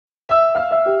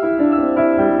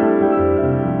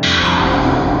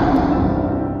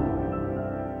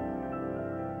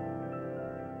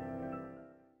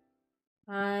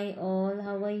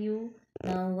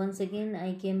once again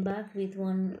I came back with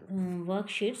one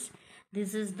worksheets.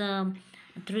 This is the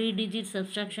 3-digit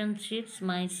subtraction sheets.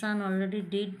 My son already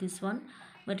did this one,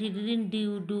 but he didn't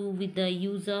do with the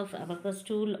use of abacus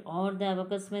tool or the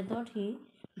abacus method. He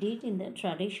did in the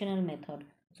traditional method.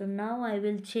 So now I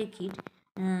will check it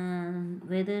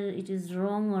whether it is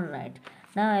wrong or right.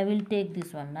 Now I will take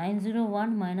this one,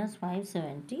 901 minus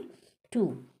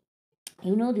 572.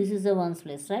 You know this is the ones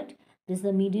place, right? This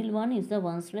the middle one is the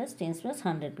ones place, tens place,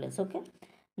 100 place. Okay,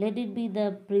 let it be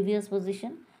the previous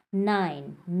position.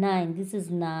 9 this is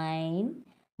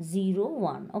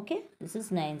 901. Okay, this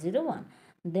is 901.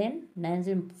 Then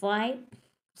 905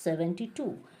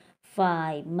 72.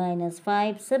 5 minus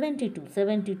 5 72.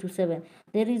 72 7.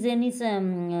 There is any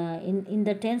in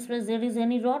the tens place there is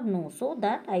any rod? No, so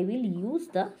that I will use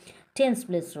the tens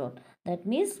place rod. That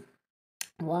means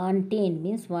 110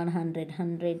 means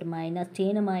 100 minus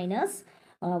 10 minus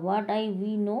what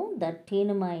we know that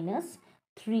 10 minus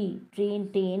 3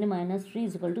 10 minus 3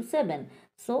 is equal to 7.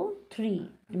 So 3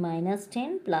 minus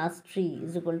 10 plus 3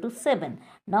 is equal to 7.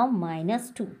 Now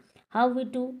minus 2. How we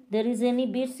do? There is any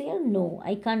bits here? No,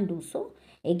 I can't do so.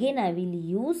 Again I can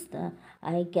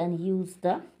use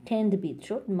the 10th bit.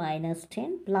 So minus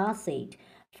 10 plus 8.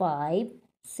 5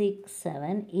 6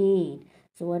 7 8.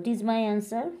 So what is my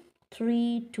answer?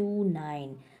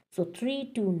 329. So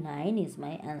 329 is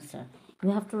my answer.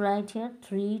 You have to write here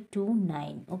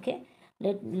 329. Okay,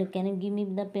 can you give me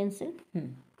the pencil?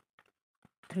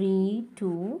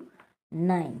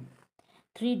 329.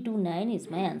 329 is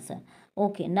my answer.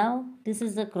 Okay, now this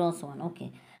is the cross one.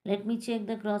 Okay, let me check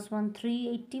the cross one.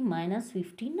 380 minus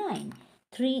 59.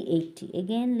 380.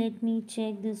 Again let me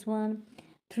check this one.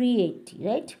 380,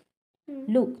 right?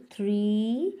 Look,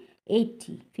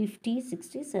 380, 50,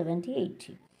 60, 70,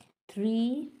 80.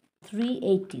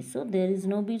 380. So there is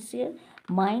no bits here.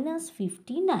 Minus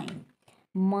 59.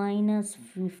 Minus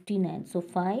 59. So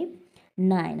 5,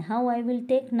 9. How I will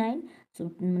take 9?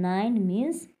 So 9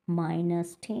 means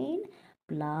minus 10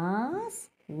 plus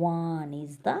 1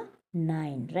 is the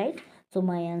 9, right? So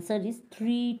my answer is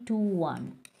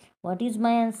 321. What is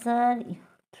my answer?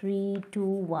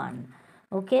 321.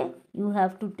 Okay, you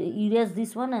have to erase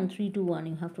this one and 321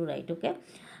 you have to write. Okay,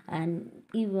 and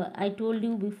if I told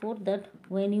you before that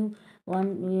when you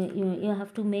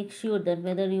have to make sure that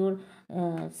whether your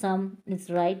sum is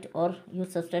right or your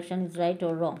subtraction is right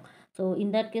or wrong. So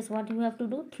in that case what you have to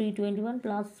do? 321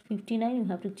 plus 59, you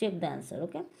have to check the answer.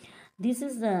 Okay, this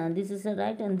is the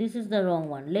right and this is the wrong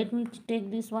one. Let me take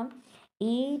this one.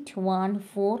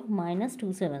 814 minus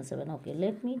 277. Okay,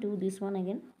 let me do this one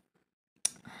again.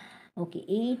 Okay,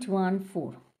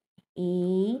 814.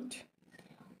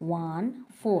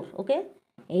 814. Okay,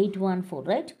 814,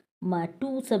 right?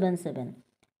 277.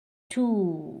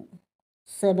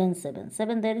 277.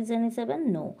 7, there is any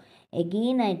 7? No.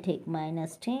 Again I take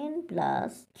minus 10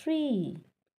 plus 3.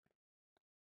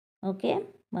 Okay,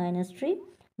 minus 3.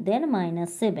 Then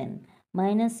minus 7.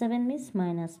 Minus 7 means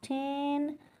minus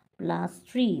 10 plus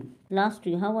 3. Plus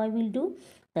 3. How I will do?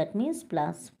 That means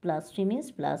plus 3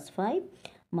 means plus 5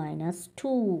 minus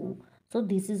 2. So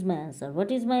this is my answer.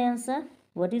 What is my answer?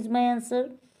 What is my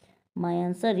answer? My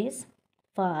answer is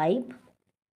 5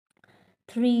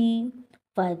 3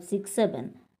 5 6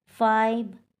 7.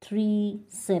 5 3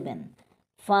 7.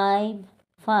 5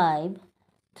 5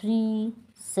 3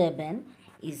 7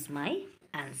 is my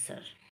answer.